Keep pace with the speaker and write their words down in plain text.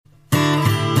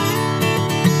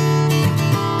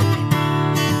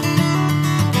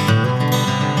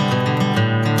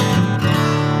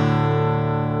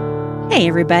Hey,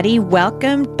 everybody.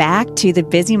 Welcome back to the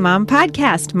Busy Mom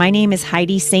Podcast. My name is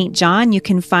Heidi St. John. You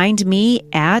can find me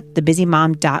at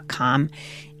thebusymom.com.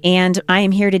 And I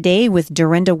am here today with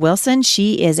Dorinda Wilson.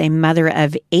 She is a mother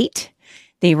of 8.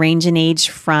 They range in age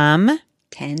from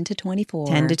 10 to 24.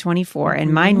 10 to 24.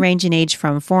 And mine range in age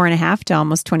from 4.5 to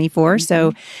almost 24.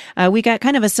 So we got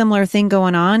kind of a similar thing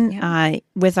going on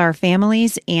with our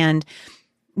families. And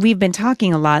we've been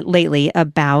talking a lot lately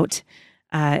about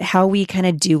how we kind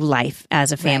of do life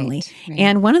as a family. Right.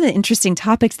 And one of the interesting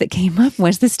topics that came up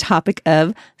was this topic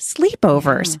of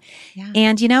sleepovers. Yeah.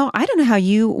 And, you know, I don't know how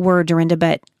you were, Dorinda,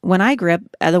 but when I grew up,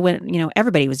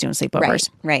 everybody was doing sleepovers.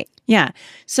 Right. Yeah.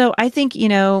 So I think, you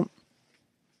know,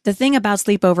 the thing about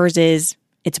sleepovers is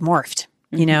it's morphed.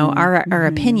 You know, our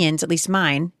opinions, at least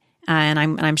mine, and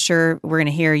I'm sure we're going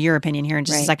to hear your opinion here in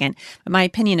just a second. But my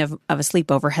opinion of a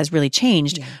sleepover has really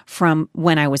changed from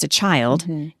when I was a child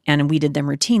and we did them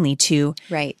routinely to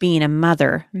being a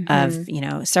mother of, you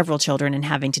know, several children and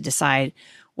having to decide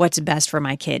what's best for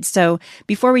my kids. So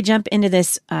before we jump into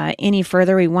this any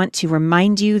further, we want to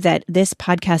remind you that this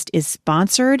podcast is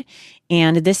sponsored.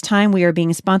 And this time we are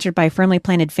being sponsored by Firmly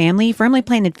Planted Family. Firmly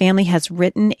Planted Family has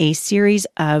written a series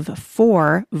of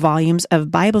 4 volumes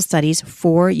of Bible studies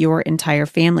for your entire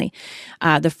family.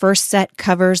 The first set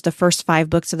covers the first 5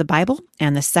 books of the Bible,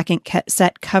 and the second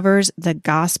set covers the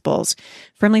Gospels.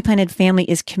 Firmly Planted Family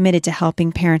is committed to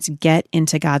helping parents get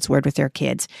into God's Word with their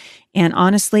kids. And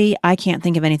honestly, I can't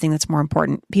think of anything that's more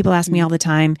important. People ask me all the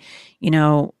time, you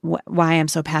know, why I'm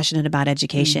so passionate about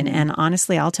education. And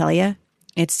honestly, I'll tell you,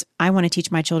 I want to teach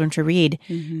my children to read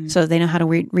so they know how to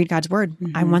read God's Word.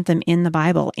 I want them in the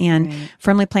Bible. And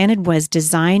Firmly Planted was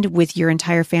designed with your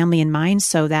entire family in mind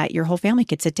so that your whole family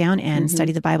could sit down and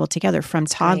study the Bible together from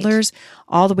toddlers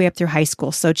all the way up through high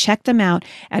school. So check them out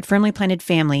at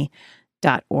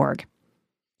firmlyplantedfamily.org.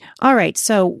 All right,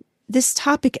 so this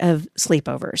topic of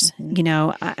sleepovers, you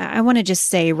know, I want to just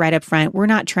say right up front, we're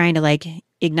not trying to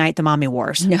ignite the mommy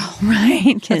wars. No.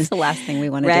 Right? That's the last thing we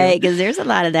want to do. Right, because there's a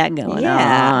lot of that going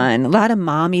on. A lot of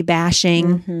mommy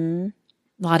bashing.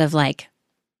 A lot of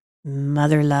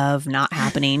mother love not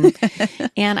happening.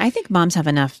 And I think moms have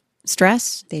enough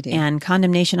stress and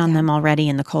condemnation on them already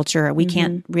in the culture. We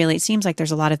can't really, it seems like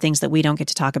there's a lot of things that we don't get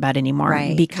to talk about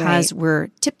anymore because we're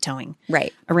tiptoeing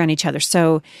around each other.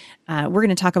 So we're going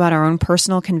to talk about our own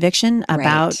personal conviction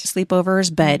about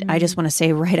sleepovers, but I just want to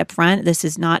say right up front, this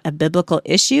is not a biblical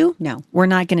issue. No. We're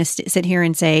not going to sit here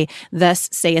and say, thus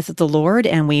saith the Lord,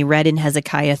 and we read in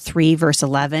Hezekiah 3 verse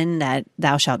 11 that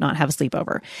thou shalt not have a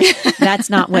sleepover. That's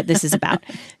not what this is about.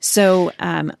 So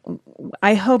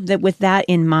I hope that with that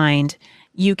in mind,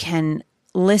 you can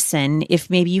listen if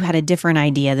maybe you had a different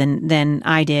idea than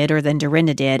I did or than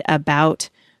Dorinda did about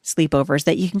sleepovers,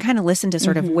 that you can kind of listen to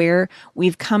sort of where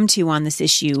we've come to on this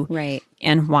issue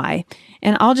and why.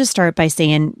 And I'll just start by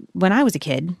saying, when I was a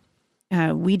kid,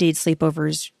 we did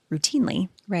sleepovers routinely.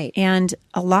 Right. And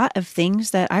a lot of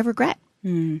things that I regret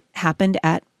happened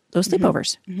at those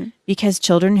sleepovers because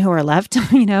children who are left,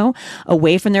 you know,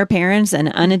 away from their parents and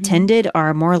unattended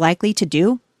are more likely to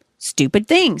do stupid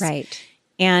things. Right.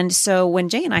 And so when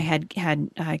Jay and I had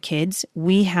kids,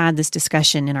 we had this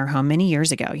discussion in our home many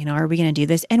years ago. You know, are we going to do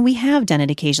this? And we have done it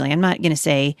occasionally. I'm not going to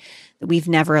say that we've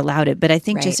never allowed it, but I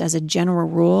think just as a general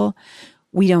rule,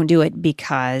 we don't do it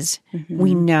because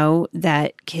we know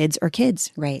that kids are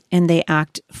kids. Right. And they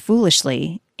act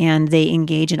foolishly and they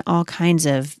engage in all kinds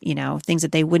of, you know, things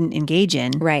that they wouldn't engage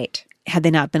in. Right. Had they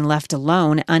not been left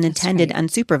alone, unattended,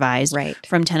 unsupervised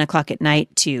from 10 o'clock at night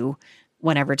to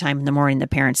whatever time in the morning the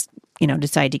parents, you know,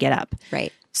 decide to get up.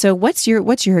 Right. So what's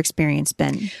your experience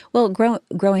been? Well,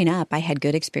 growing up, I had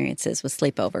good experiences with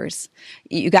sleepovers.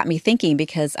 You got me thinking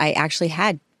because I actually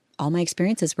had all my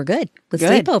experiences were good with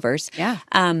sleepovers. Yeah.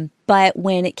 But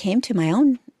when it came to my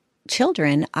own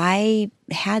children, I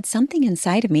had something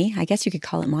inside of me, I guess you could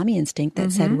call it mommy instinct,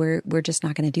 that said, we're just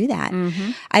not going to do that.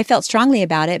 I felt strongly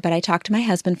about it, but I talked to my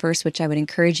husband first, which I would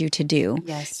encourage you to do.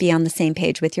 Yes. Be on the same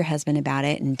page with your husband about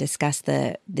it and discuss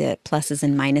the pluses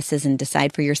and minuses and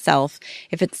decide for yourself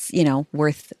if it's, you know,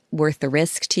 worth the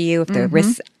risk to you, if the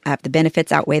risks, the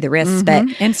benefits outweigh the risks.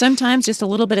 And sometimes just a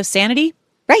little bit of sanity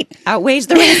outweighs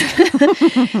the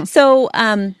risk. So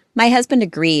my husband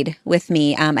agreed with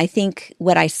me. I think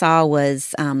what I saw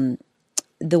was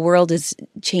the world is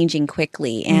changing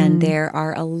quickly, and there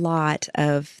are a lot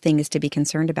of things to be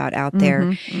concerned about out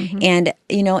there. And,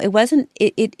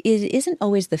 it isn't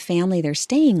always the family they're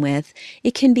staying with.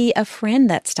 It can be a friend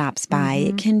that stops by.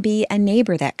 It can be a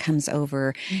neighbor that comes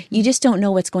over. You just don't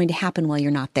know what's going to happen while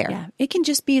you're not there. Yeah. It can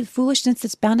just be foolishness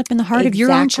that's bound up in the heart of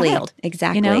your own child.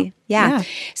 Exactly. Yeah.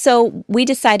 So we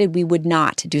decided we would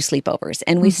not do sleepovers,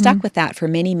 and we stuck with that for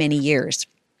many, many years.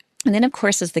 And then, of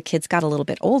course, as the kids got a little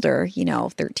bit older,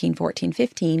 13, 14,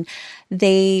 15,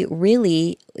 they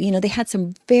really, they had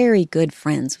some very good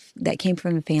friends that came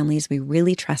from families we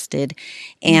really trusted.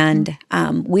 And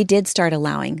we did start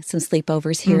allowing some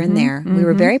sleepovers here and there. We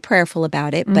were very prayerful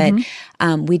about it, but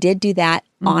we did do that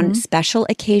on special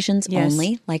occasions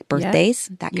only, like birthdays,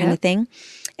 that kind of thing.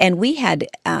 And we had,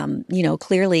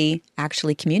 clearly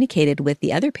actually communicated with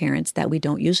the other parents that we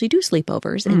don't usually do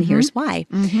sleepovers, and here's why.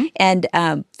 And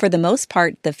for the most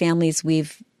part, the families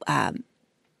we've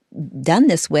done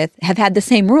this with have had the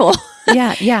same rule.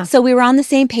 So we were on the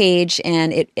same page,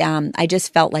 and I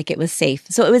just felt like it was safe.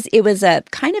 So it was a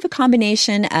kind of a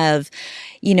combination of,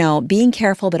 being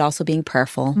careful but also being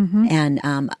prayerful,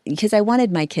 and because I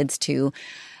wanted my kids to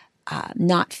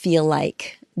not feel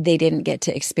like they didn't get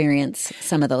to experience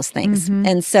some of those things.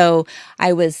 And so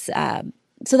I was,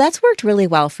 so that's worked really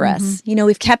well for us.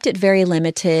 We've kept it very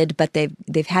limited, but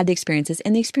they've had the experiences,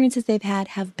 and the experiences they've had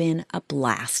have been a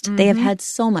blast. They have had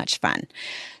so much fun.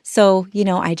 So,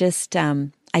 I just,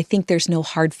 I think there's no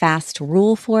hard, fast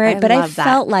rule for it, but I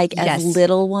felt like as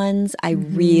little ones, I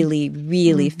really,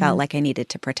 really felt like I needed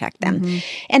to protect them.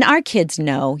 And our kids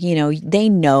know, they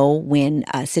know when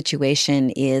a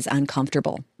situation is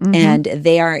uncomfortable, and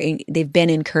they've been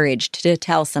encouraged to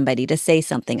tell somebody, to say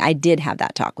something. I did have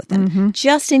that talk with them,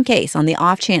 just in case, on the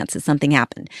off chance that something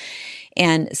happened.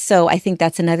 And so I think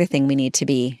that's another thing we need to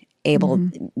be able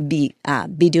be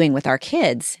doing with our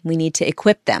kids. We need to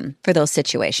equip them for those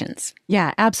situations.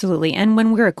 Yeah, absolutely. And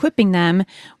when we're equipping them,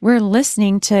 we're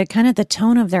listening to kind of the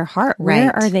tone of their heart.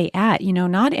 Where are they at?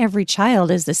 Not every child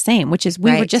is the same, which is,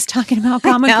 we were just talking about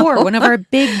Common Core. One of our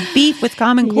big beef with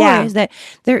Common Core is that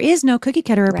there is no cookie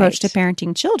cutter approach to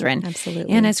parenting children.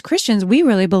 Absolutely. And as Christians, we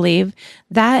really believe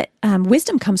that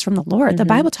wisdom comes from the Lord. The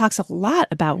Bible talks a lot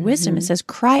about wisdom. It says,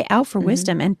 cry out for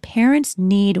wisdom, and parents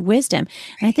need wisdom.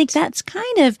 And I think that's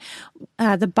kind of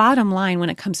the bottom line when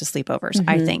it comes to sleepovers,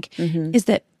 I think, is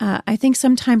that I think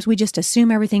sometimes we just assume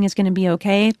everything is going to be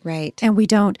okay. Right. And we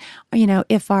don't,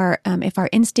 if our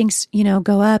instincts,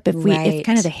 go up, if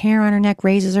kind of the hair on our neck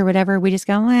raises or whatever, we just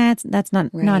go, that's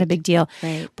not a big deal.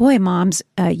 Right. Boy, moms,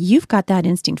 you've got that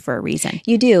instinct for a reason.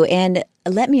 You do. And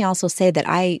let me also say that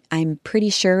I'm pretty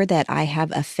sure that I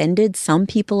have offended some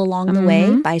people along the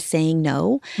way by saying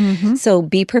no. So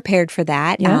be prepared for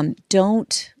that. Yep.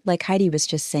 Don't, like Heidi was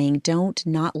just saying, don't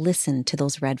not listen to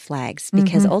those red flags,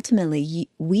 because ultimately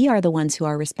we are the ones who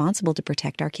are responsible to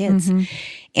protect our kids.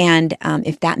 And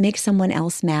if that makes someone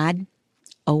else mad,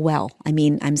 oh, well, I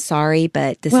mean, I'm sorry,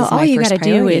 but this is my first priority. All you got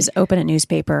to do is open a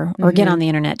newspaper or get on the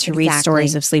internet to read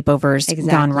stories of sleepovers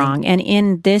gone wrong. And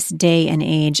in this day and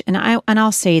age, and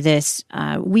I'll say this,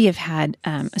 we have had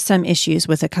some issues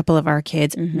with a couple of our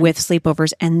kids with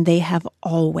sleepovers, and they have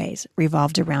always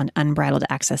revolved around unbridled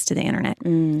access to the internet.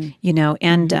 And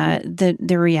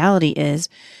the reality is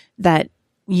that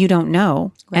you don't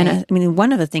know. Right. And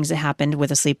one of the things that happened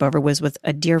with a sleepover was with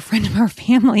a dear friend of our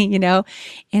family, and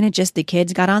the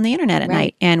kids got on the internet at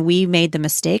night, and we made the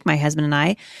mistake, my husband and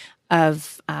I,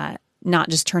 of not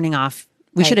just turning off.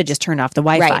 We should have just turned off the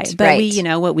Wi-Fi,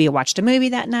 but we watched a movie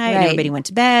that night, and everybody went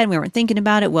to bed, and we weren't thinking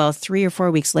about it. Well, 3 or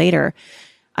 4 weeks later,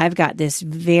 I've got this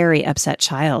very upset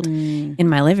child in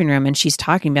my living room, and she's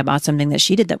talking about something that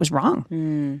she did that was wrong.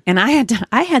 And I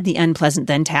had the unpleasant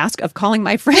then task of calling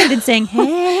my friend and saying, "Hey,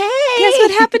 guess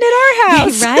what happened at our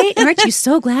house?" Right? Aren't you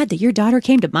so glad that your daughter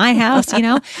came to my house?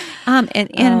 And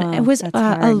it was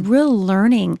a real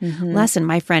learning lesson.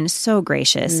 My friend is so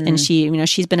gracious, and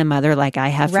she's been a mother like I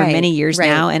have for many years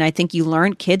now, and I think you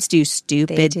learn kids do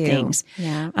stupid things.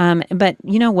 Yeah. But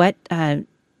you know what?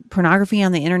 Pornography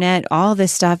on the internet, all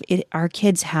this stuff, our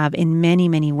kids have in many,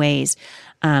 many ways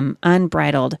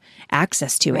unbridled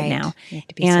access to it now.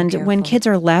 And when kids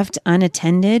are left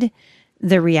unattended,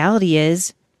 the reality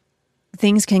is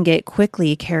things can get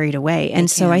quickly carried away. And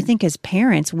so I think as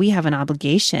parents, we have an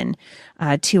obligation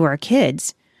to our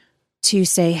kids to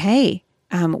say, hey,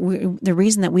 the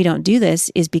reason that we don't do this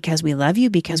is because we love you,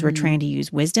 because we're trying to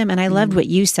use wisdom. And I loved what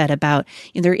you said about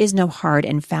there is no hard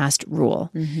and fast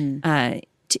rule.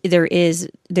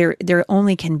 There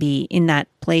only can be in that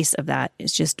place of that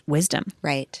is just wisdom.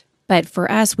 Right. But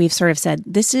for us, we've sort of said,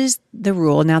 this is the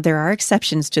rule. Now, there are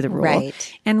exceptions to the rule.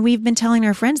 Right. And we've been telling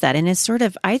our friends that. And it's sort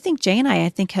of, I think Jay and I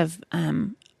think have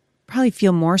probably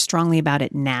feel more strongly about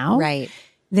it now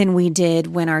than we did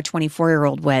when our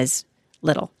 24-year-old was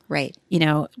little. Right.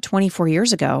 24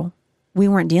 years ago, we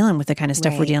weren't dealing with the kind of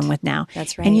stuff we're dealing with now.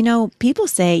 That's right. And, people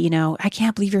say, I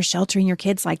can't believe you're sheltering your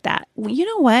kids like that. Well, you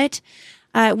know what?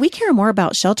 We care more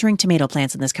about sheltering tomato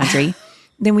plants in this country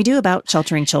than we do about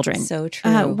sheltering children. So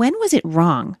true. When was it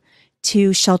wrong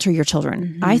to shelter your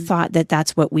children? I thought that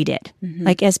that's what we did.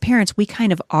 Like as parents, we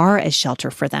kind of are a shelter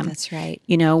for them. That's right.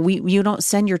 You don't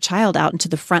send your child out into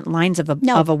the front lines of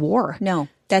a war. No.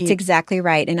 That's exactly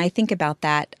right. And I think about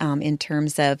that in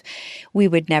terms of we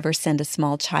would never send a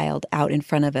small child out in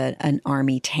front of an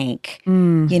army tank.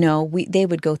 They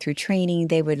would go through training,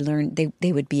 they would learn,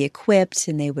 they would be equipped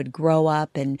and they would grow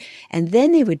up and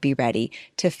then they would be ready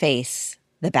to face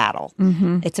the battle.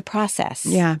 It's a process.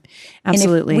 Yeah,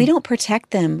 absolutely. And if we don't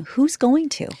protect them, who's going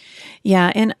to?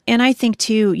 Yeah. And I think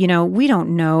too, we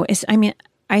don't know.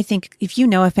 I think if you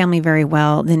know a family very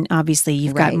well, then obviously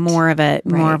you've got more of a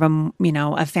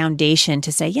a foundation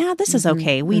to say, yeah, this is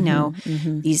okay. We know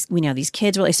these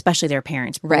kids, really, especially their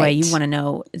parents. Boy, you want to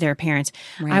know their parents.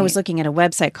 Right. I was looking at a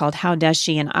website called How Does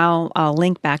She, and I'll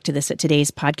link back to this at today's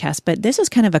podcast. But this is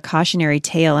kind of a cautionary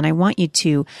tale, and I want you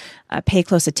to pay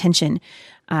close attention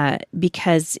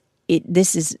because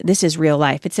this is real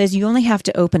life. It says you only have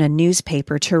to open a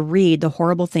newspaper to read the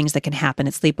horrible things that can happen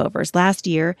at sleepovers. Last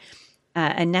year,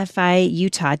 a Nephi,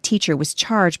 Utah teacher was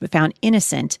charged but found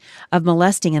innocent of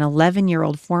molesting an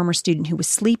 11-year-old former student who was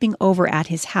sleeping over at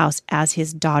his house as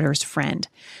his daughter's friend.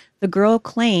 The girl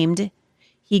claimed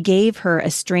he gave her a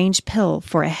strange pill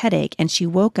for a headache, and she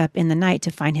woke up in the night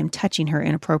to find him touching her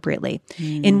inappropriately.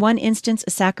 In one instance,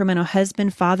 a Sacramento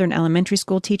husband, father, and elementary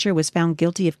school teacher was found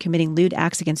guilty of committing lewd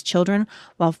acts against children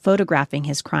while photographing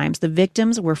his crimes. The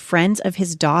victims were friends of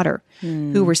his daughter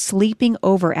who were sleeping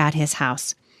over at his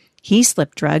house. He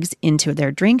slipped drugs into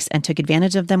their drinks and took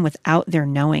advantage of them without their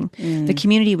knowing. The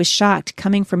community was shocked,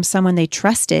 coming from someone they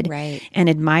trusted and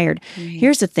admired.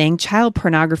 Here's the thing. Child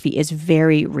pornography is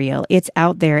very real. It's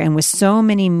out there. And with so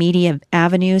many media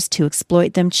avenues to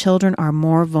exploit them, children are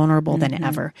more vulnerable than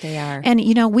ever. They are. And,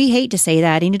 we hate to say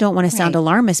that, and you don't want to sound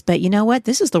alarmist, but you know what?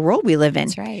 This is the world we live in.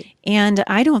 That's right. And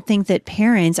I don't think that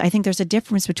I think there's a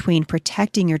difference between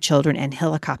protecting your children and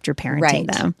helicopter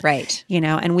parenting them. Right.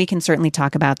 And we can certainly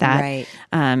talk about that. Right.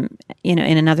 In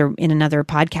another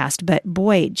podcast. But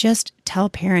boy, just tell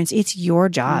parents it's your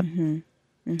job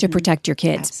to protect your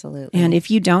kids. Absolutely. And if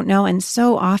you don't know, and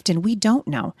so often we don't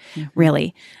know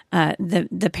really,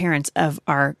 the parents of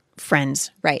our friends,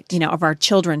 of our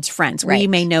children's friends. We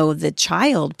may know the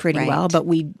child pretty well, but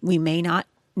we may not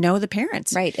know the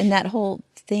parents. Right. And that whole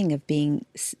thing of being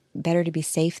better to be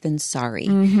safe than sorry.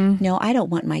 No, I don't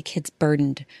want my kids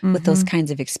burdened with those kinds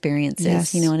of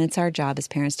experiences, and it's our job as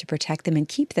parents to protect them and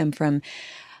keep them from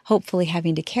hopefully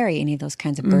having to carry any of those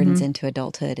kinds of burdens into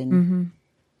adulthood. And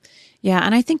yeah.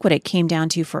 And I think what it came down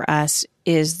to for us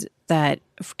is that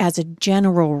as a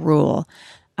general rule,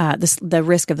 the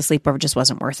risk of the sleepover just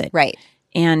wasn't worth it. Right.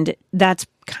 And that's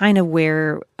kind of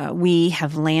where we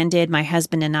have landed, my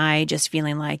husband and I, just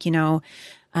feeling like,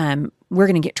 we're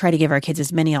going to try to give our kids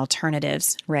as many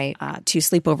alternatives to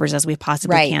sleepovers as we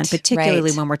possibly can,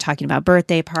 particularly when we're talking about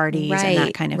birthday parties and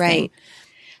that kind of thing.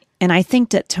 And I think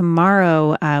that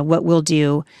tomorrow what we'll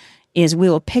do is we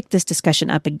will pick this discussion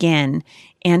up again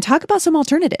and talk about some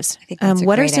alternatives. I think that's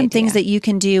what are some things that you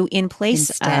can do in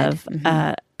place of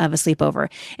a sleepover?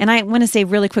 And I want to say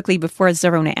really quickly before this, I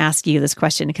want to ask you this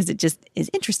question because it just is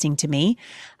interesting to me.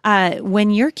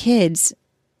 When your kids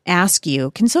ask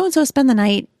you, can so-and-so spend the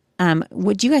night?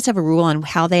 Would you guys have a rule on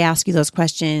how they ask you those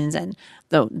questions and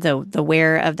the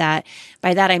where of that?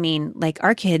 By that, I mean, like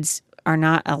our kids are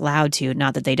not allowed to,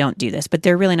 not that they don't do this, but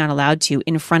they're really not allowed to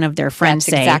in front of their friends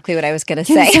say. That's exactly what I was going to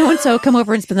say. Can so-and-so come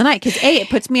over and spend the night? Because it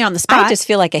puts me on the spot. I just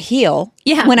feel like a heel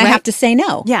when I have to say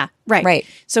no. Yeah, right.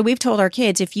 So we've told our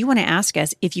kids, if you want to ask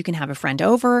us if you can have a friend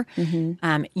over,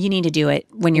 you need to do it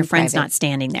when your friend's not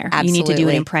standing there. Absolutely. You need to do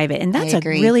it in private. And that's a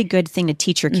really good thing to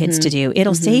teach your kids to do.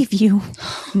 It'll save you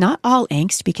not all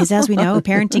angst, because as we know,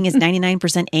 parenting is 99%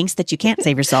 angst that you can't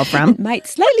save yourself from. It might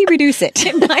slightly reduce it.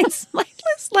 It might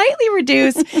slightly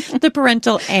reduce the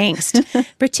parental angst,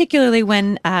 particularly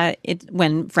when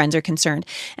friends are concerned.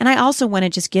 And I also want to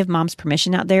just give moms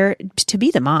permission out there to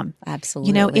be the mom. Absolutely.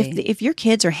 If your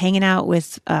kids are hanging out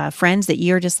with friends that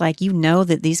you're just like,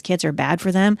 that these kids are bad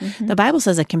for them, the Bible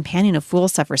says a companion of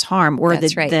fools suffers harm, or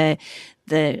the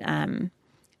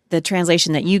the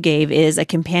translation that you gave is a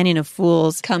companion of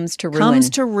fools comes to ruin.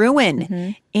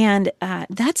 Mm-hmm. And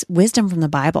that's wisdom from the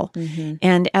Bible. Mm-hmm.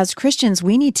 And as Christians,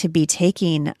 we need to be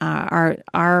taking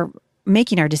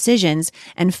making our decisions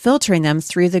and filtering them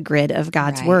through the grid of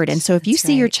God's word. And so if you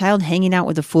see your child hanging out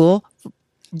with a fool,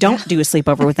 don't do a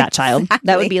sleepover with that child. Exactly.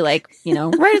 That would be like,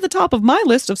 right at the top of my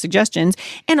list of suggestions.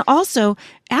 And also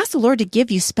ask the Lord to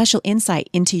give you special insight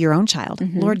into your own child.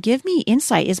 Mm-hmm. Lord, give me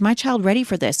insight. Is my child ready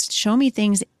for this? Show me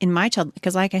things in my child.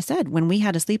 Because like I said, when we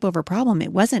had a sleepover problem,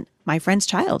 it wasn't my friend's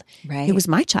child. Right. It was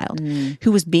my child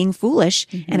who was being foolish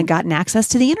and had gotten access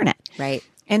to the internet. Right.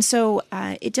 And so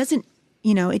it doesn't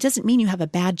mean you have a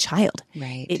bad child.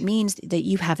 Right. It means that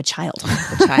you have a child.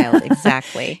 A child,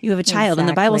 exactly. You have a child. Exactly. And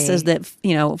the Bible says that,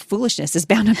 foolishness is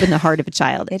bound up in the heart of a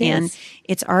child. And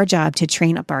it's our job to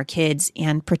train up our kids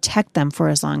and protect them for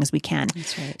as long as we can.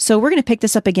 That's right. So we're going to pick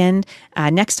this up again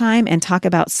next time and talk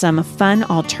about some fun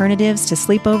alternatives to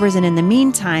sleepovers. And in the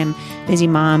meantime, busy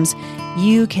moms,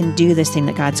 you can do this thing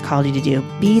that God's called you to do.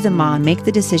 Be the mom, make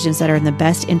the decisions that are in the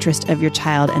best interest of your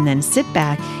child, and then sit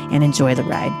back and enjoy the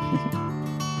ride.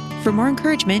 For more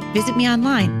encouragement, visit me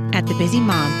online at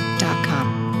thebusymom.com.